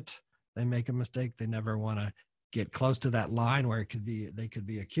to admit they make a mistake. They never want to get close to that line where they could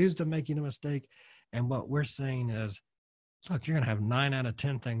be accused of making a mistake. And what we're saying is, look, you're going to have 9 out of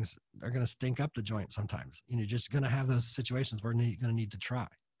 10 things that are going to stink up the joint sometimes. You're just going to have those situations where you're going to need to try.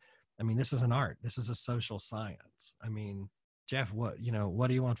 I mean, this is an art. This is a social science. I mean, Jeff, what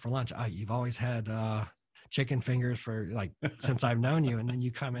do you want for lunch? You've always had chicken fingers for since I've known you, and then you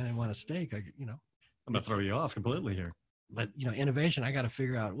come in and want a steak. I'm gonna throw you off completely here. But innovation, I got to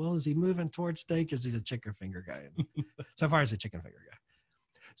figure out. Well, is he moving towards steak? Is he a chicken finger guy? So far, he's a chicken finger guy.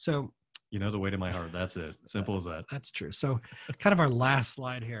 So the way to my heart. That's it. Simple as that. That's true. So, kind of our last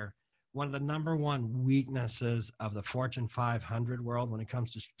slide here. One of the number one weaknesses of the Fortune 500 world when it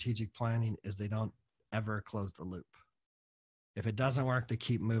comes to strategic planning is they don't ever close the loop. If it doesn't work, they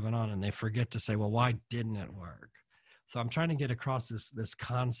keep moving on and they forget to say, well, why didn't it work? So I'm trying to get across this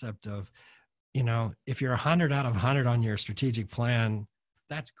concept of, if you're 100 out of 100 on your strategic plan,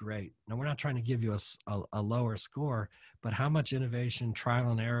 that's great. Now, we're not trying to give you a lower score, but how much innovation,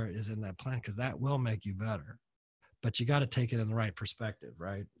 trial and error is in that plan? Because that will make you better. But you got to take it in the right perspective,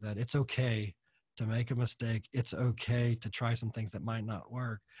 right? That it's okay to make a mistake. It's okay to try some things that might not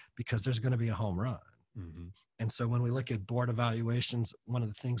work because there's going to be a home run. Mm-hmm. And so when we look at board evaluations, one of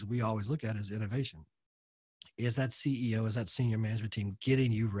the things we always look at is innovation. Is that CEO, is that senior management team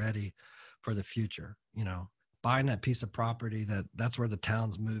getting you ready for the future? Buying that piece of property that's where the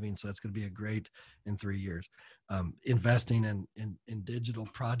town's moving. So it's going to be a great in 3 years. Investing in digital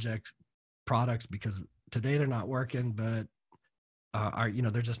products, because today they're not working, but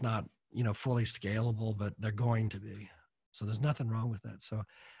they're just not, fully scalable, but they're going to be. So there's nothing wrong with that. So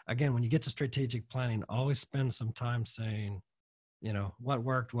again, when you get to strategic planning, always spend some time saying, what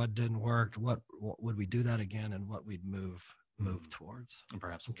worked, what didn't work, what would we do that again, and what we'd move towards. And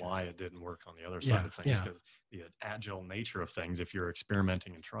perhaps why it didn't work on the other side of things, because the agile nature of things, if you're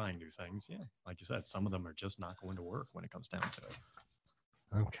experimenting and trying new things, like you said, some of them are just not going to work when it comes down to it.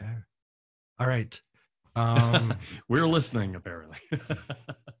 Okay. All right. We're listening, apparently.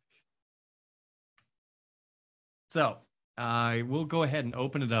 So I will go ahead and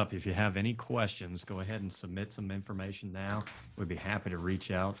open it up. If you have any questions, go ahead and submit some information now. We'd be happy to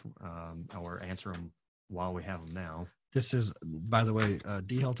reach out or answer them while we have them now. This is, by the way,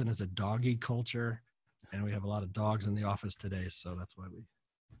 D. Hilton is a doggy culture, and we have a lot of dogs in the office today. So that's why we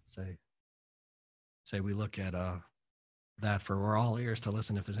say we look at that for we're all ears to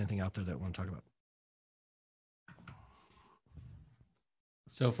listen if there's anything out there that we want to talk about.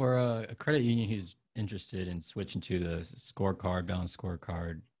 So for a credit union who's interested in switching to the scorecard, balanced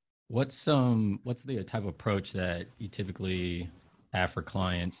scorecard, what's the type of approach that you typically have for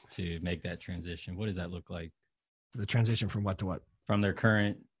clients to make that transition? What does that look like? The transition from what to what? From their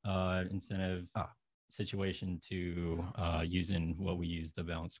current incentive situation to using what we use, the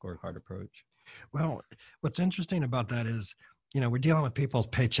balanced scorecard approach. Well, what's interesting about that is, we're dealing with people's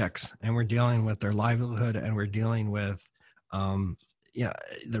paychecks, and we're dealing with their livelihood, and we're dealing with,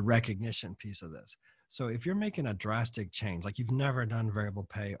 the recognition piece of this. So if you're making a drastic change, like you've never done variable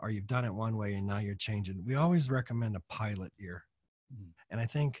pay, or you've done it one way and now you're changing, we always recommend a pilot year. Mm-hmm. And I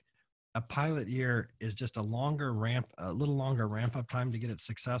think a pilot year is just a little longer ramp up time to get it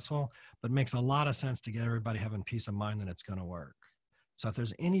successful, but makes a lot of sense to get everybody having peace of mind that it's going to work. So if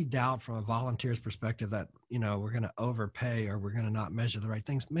there's any doubt from a volunteer's perspective that, we're going to overpay or we're going to not measure the right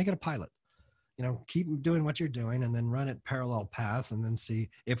things, make it a pilot. Keep doing what you're doing and then run it parallel paths and then see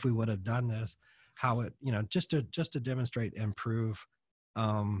if we would have done this, how it, just to demonstrate and prove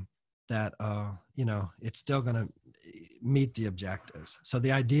that, it's still going to meet the objectives. So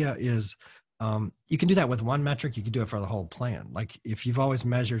the idea is you can do that with one metric. You can do it for the whole plan. Like if you've always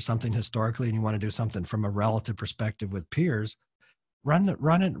measured something historically and you want to do something from a relative perspective with peers, run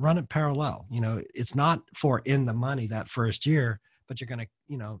it parallel. It's not for in the money that first year, but you're going to,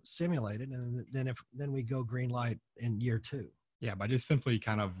 simulate it. And then we go green light in year 2. Yeah, by just simply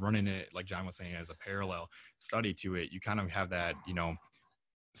kind of running it, like John was saying, as a parallel study to it, you kind of have that,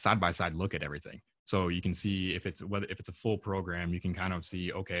 side by side look at everything. So you can see if it's a full program, you can kind of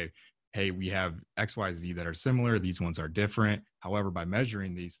see, okay, hey, we have XYZ that are similar. These ones are different. However, by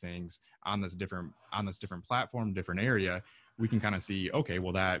measuring these things on this different platform, different area, we can kind of see, okay,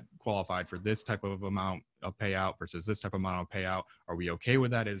 well, that qualified for this type of amount of payout versus this type of amount of payout. Are we okay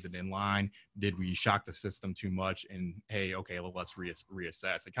with that? Is it in line? Did we shock the system too much? And hey, okay, well, let's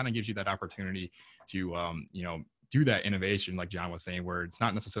reassess. It kind of gives you that opportunity to, do that innovation, like John was saying, where it's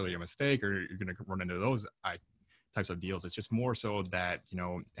not necessarily a mistake or you're going to run into those types of deals. It's just more so that,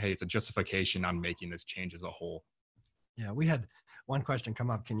 hey, it's a justification on making this change as a whole. Yeah, we had one question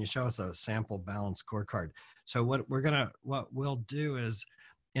come up. Can you show us a sample balance scorecard? So what we'll do is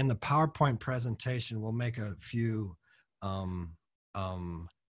in the PowerPoint presentation, we'll make a few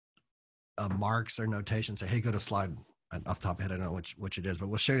marks or notations. Say, hey, go to slide. Off the top of my head, I don't know which it is, but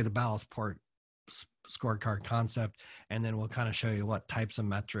we'll show you the balance scorecard concept, and then we'll kind of show you what types of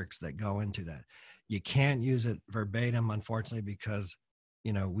metrics that go into that. You can't use it verbatim, unfortunately, because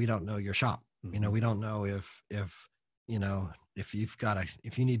we don't know your shop. We don't know if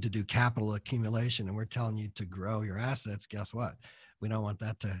if you need to do capital accumulation and we're telling you to grow your assets, guess what? We don't want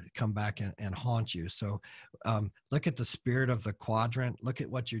that to come back and haunt you. So look at the spirit of the quadrant, look at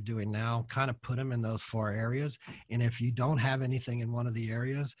what you're doing now, kind of put them in those 4 areas. And if you don't have anything in one of the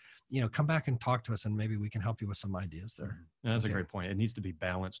areas, come back and talk to us and maybe we can help you with some ideas there. That's a great point. It needs to be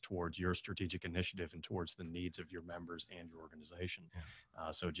balanced towards your strategic initiative and towards the needs of your members and your organization. Yeah.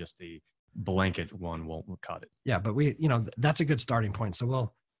 So just the blanket one won't cut it. Yeah, but that's a good starting point. So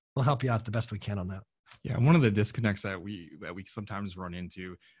we'll help you out the best we can on that. Yeah, one of the disconnects that we sometimes run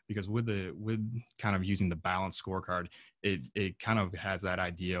into, because with kind of using the balance scorecard, it kind of has that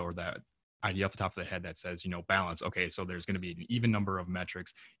idea off the top of the head that says, balance. Okay, so there's going to be an even number of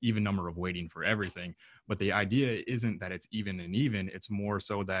metrics, even number of weighting for everything. But the idea isn't that it's even and even. It's more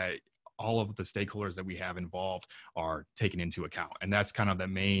so that all of the stakeholders that we have involved are taken into account, and that's kind of the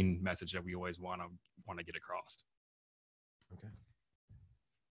main message that we always want to get across. Okay.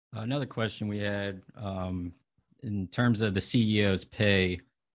 Another question we had in terms of the CEO's pay,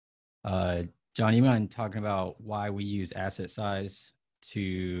 John, you mind talking about why we use asset size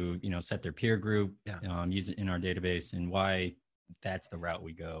to, set their peer group, use it in our database, and why that's the route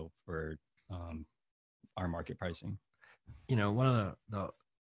we go for our market pricing? One of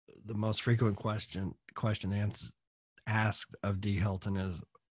the most frequent question asked of D. Hilton is,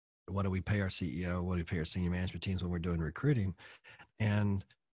 what do we pay our CEO? What do we pay our senior management teams when we're doing recruiting? And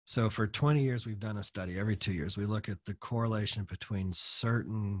so for 20 years, we've done a study. Every 2 years, we look at the correlation between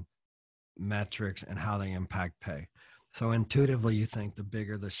certain metrics and how they impact pay. So intuitively, you think the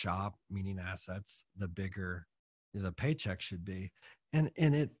bigger the shop, meaning assets, the bigger the paycheck should be. And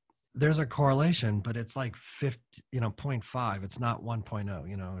there's a correlation, but it's like 0.5. It's not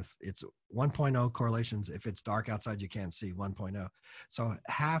 1.0. If it's 1.0 correlations, if it's dark outside, you can't see 1.0. So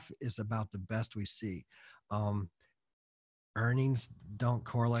half is about the best we see. Earnings don't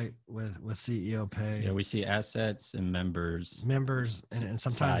correlate with CEO pay. Yeah, we see assets and members and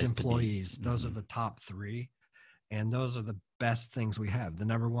sometimes employees. Those are the top 3. And those are the best things we have. The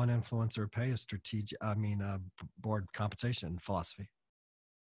number one influencer pay is board compensation philosophy.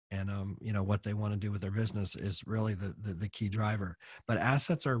 And, what they want to do with their business is really the key driver. But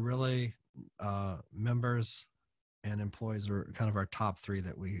assets are really members and employees are kind of our top 3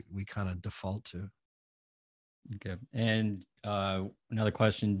 that we kind of default to. Okay. And another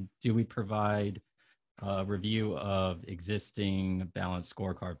question, do we provide a review of existing balanced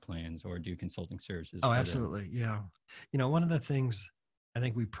scorecard plans or do consulting services? Oh, absolutely. Yeah. One of the things I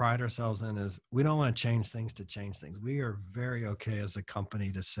think we pride ourselves in is we don't want to change things to change things. We are very okay as a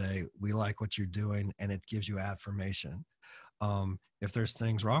company to say, we like what you're doing and it gives you affirmation. If there's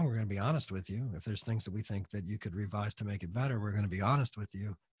things wrong, we're going to be honest with you. If there's things that we think that you could revise to make it better, we're going to be honest with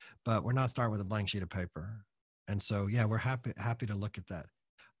you, but we're not starting with a blank sheet of paper. And so, yeah, we're happy to look at that.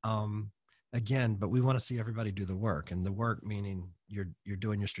 Again, but we want to see everybody do the work, and the work meaning you're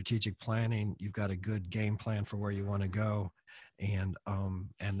doing your strategic planning. You've got a good game plan for where you want to go, and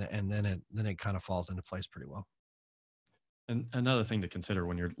then it kind of falls into place pretty well. And another thing to consider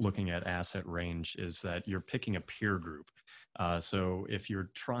when you're looking at asset range is that you're picking a peer group. So if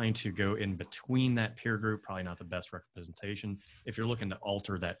you're trying to go in between that peer group, probably not the best representation. If you're looking to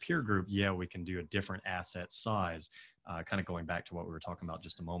alter that peer group, yeah, we can do a different asset size, kind of going back to what we were talking about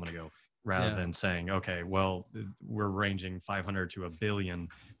just a moment ago, rather than saying, okay, well, we're ranging 500 to $1 billion.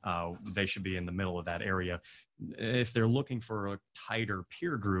 They should be in the middle of that area. If they're looking for a tighter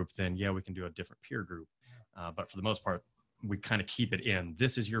peer group, then yeah, we can do a different peer group. But for the most part, we kind of keep it in.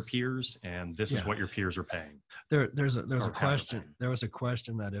 This is your peers, and this is Yeah. what your peers are paying. There's a Or have question. been. There was a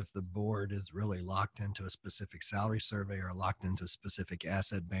question that if the board is really locked into a specific salary survey or locked into a specific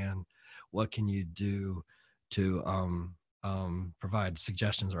asset band, what can you do to provide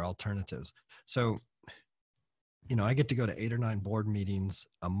suggestions or alternatives? So, I get to go to 8 or 9 board meetings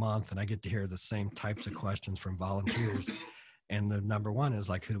a month, and I get to hear the same types of questions from volunteers. And the number one is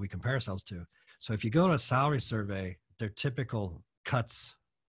like, who do we compare ourselves to? So if you go to a salary survey, they're typical cuts,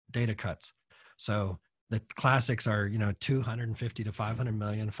 data cuts. So the classics are, 250 to 500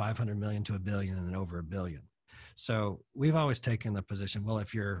 million, 500 million to $1 billion, and over $1 billion. So we've always taken the position, well, if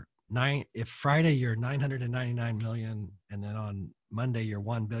Friday you're 999 million, and then on Monday you're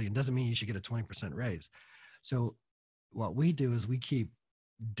 1 billion, doesn't mean you should get a 20% raise. So what we do is we keep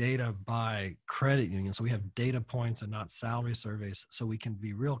data by credit union. So we have data points and not salary surveys, so we can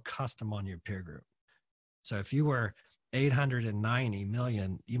be real custom on your peer group. So if you were 890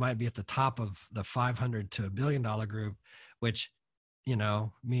 million, you might be at the top of the 500 to $1 billion group, which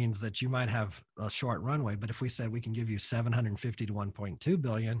means that you might have a short runway. But if we said we can give you 750 to 1.2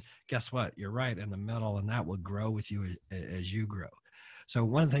 billion, guess what? You're right in the middle, and that will grow with you as you grow. So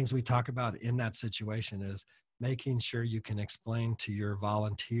one of the things we talk about in that situation is making sure you can explain to your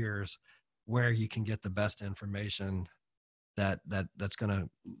volunteers where you can get the best information that's going to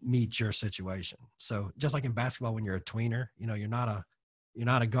meet your situation. So just like in basketball, when you're a tweener, you're not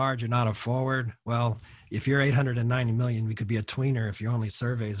a guard, you're not a forward. Well, if you're 890 million, we could be a tweener if your only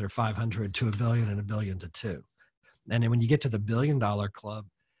surveys are 500 to $1 billion and $1 billion to $2 billion. And then when you get to the $1 billion club,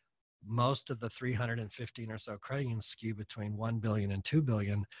 most of the 315 or so credit unions skew between 1 billion and 2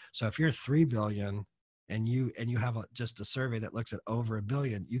 billion. So if you're 3 billion and you have just a survey that looks at over $1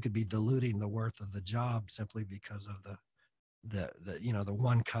 billion, you could be diluting the worth of the job simply because of the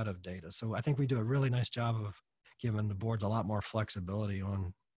one cut of data. So I think we do a really nice job of giving the boards a lot more flexibility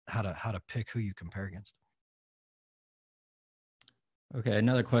on how to pick who you compare against. Okay,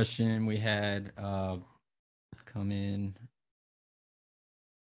 another question we had come in.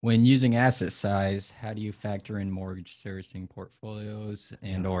 When using asset size, how do you factor in mortgage servicing portfolios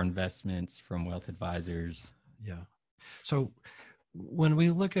and or investments from wealth advisors? Yeah. So when we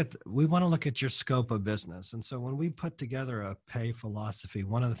want to look at your scope of business. And so when we put together a pay philosophy,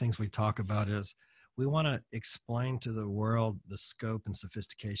 one of the things we talk about is we want to explain to the world the scope and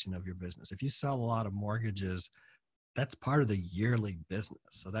sophistication of your business. If you sell a lot of mortgages, that's part of the yearly business.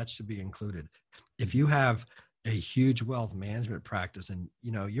 So that should be included. If you have a huge wealth management practice and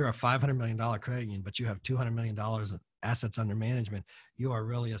you're a $500 million credit union, but you have $200 million of assets under management, you are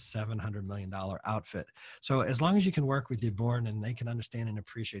really a $700 million outfit. So as long as you can work with your board and they can understand and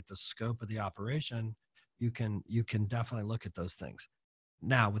appreciate the scope of the operation, you can definitely look at those things.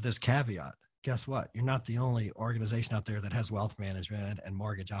 Now, with this caveat, guess what? You're not the only organization out there that has wealth management and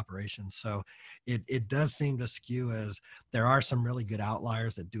mortgage operations. So it does seem to skew as there are some really good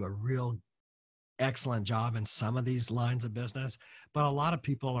outliers that do a real excellent job in some of these lines of business, but a lot of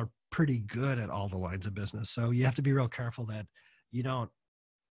people are pretty good at all the lines of business. So you have to be real careful that you don't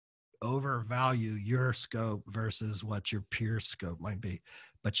overvalue your scope versus what your peer scope might be.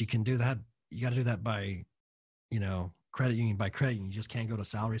 But you can do that. You got to do that by, credit union by credit union. You just can't go to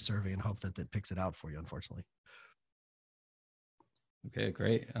salary survey and hope that it picks it out for you, unfortunately. Okay,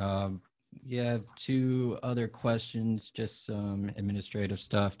 great. You have 2 other questions, just some administrative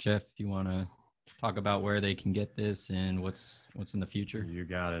stuff. Jeff, if you want to talk about where they can get this and what's in the future. You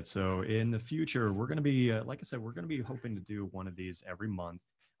got it. So in the future, we're going to be, like I said, we're going to be hoping to do one of these every month.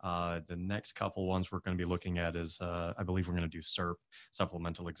 The next couple ones we're going to be looking at is, I believe we're going to do SERP,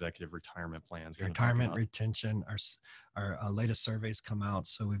 Supplemental Executive Retirement Plans. Retirement retention, our latest surveys come out.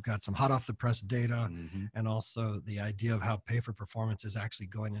 So we've got some hot off the press data, and also the idea of how pay for performance is actually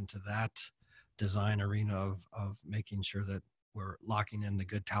going into that design arena of making sure that we're locking in the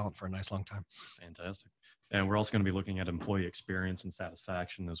good talent for a nice long time. Fantastic. And we're also going to be looking at employee experience and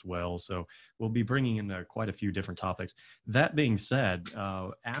satisfaction as well. So we'll be bringing in quite a few different topics. That being said,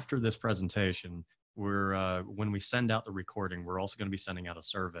 after this presentation, when we send out the recording, we're also going to be sending out a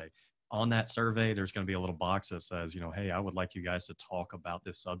survey. On that survey, there's going to be a little box that says, hey, I would like you guys to talk about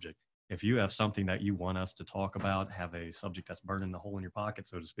this subject. If you have something that you want us to talk about, have a subject that's burning the hole in your pocket,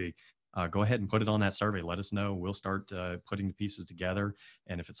 so to speak, go ahead and put it on that survey. Let us know. We'll start putting the pieces together.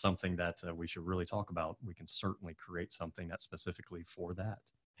 And if it's something that we should really talk about, we can certainly create something that's specifically for that.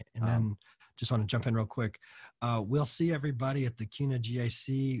 And then just want to jump in real quick. We'll see everybody at the CUNA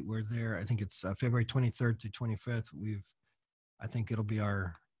GIC. We're there. I think it's February 23rd to 25th. I think it'll be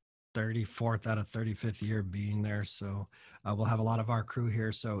our 34th out of 35th year being there. So we'll have a lot of our crew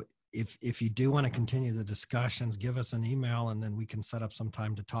here. So if you do want to continue the discussions, give us an email and then we can set up some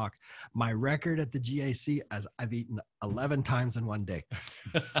time to talk. My record at the GAC, as I've eaten 11 times in one day.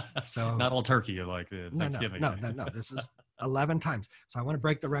 So not all turkey like Thanksgiving. No. This is 11 times. So I want to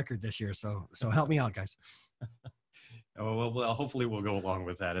break the record this year. So help me out, guys. Oh, well, hopefully we'll go along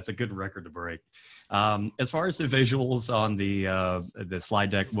with that. It's a good record to break. As far as the visuals on the slide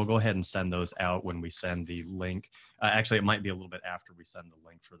deck, we'll go ahead and send those out when we send the link. Actually, it might be a little bit after we send the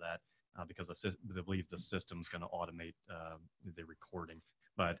link for that because I believe the system's going to automate the recording.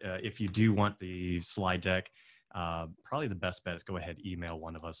 But if you do want the slide deck, probably the best bet is go ahead, email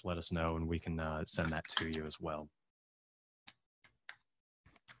one of us, let us know, and we can send that to you as well.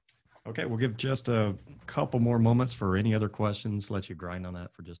 Okay, we'll give just a couple more moments for any other questions. Let you grind on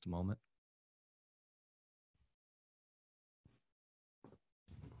that for just a moment.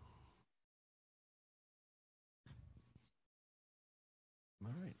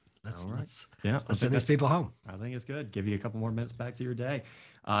 All right. Let's send these people home. I think it's good. Give you a couple more minutes back to your day.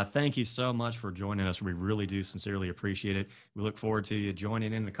 Thank you so much for joining us. We really do sincerely appreciate it. We look forward to you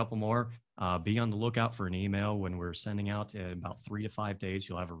joining in a couple more. Be on the lookout for an email when we're sending out in about 3 to 5 days.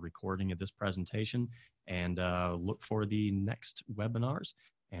 You'll have a recording of this presentation, and look for the next webinars,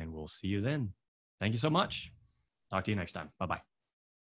 and we'll see you then. Thank you so much. Talk to you next time. Bye-bye.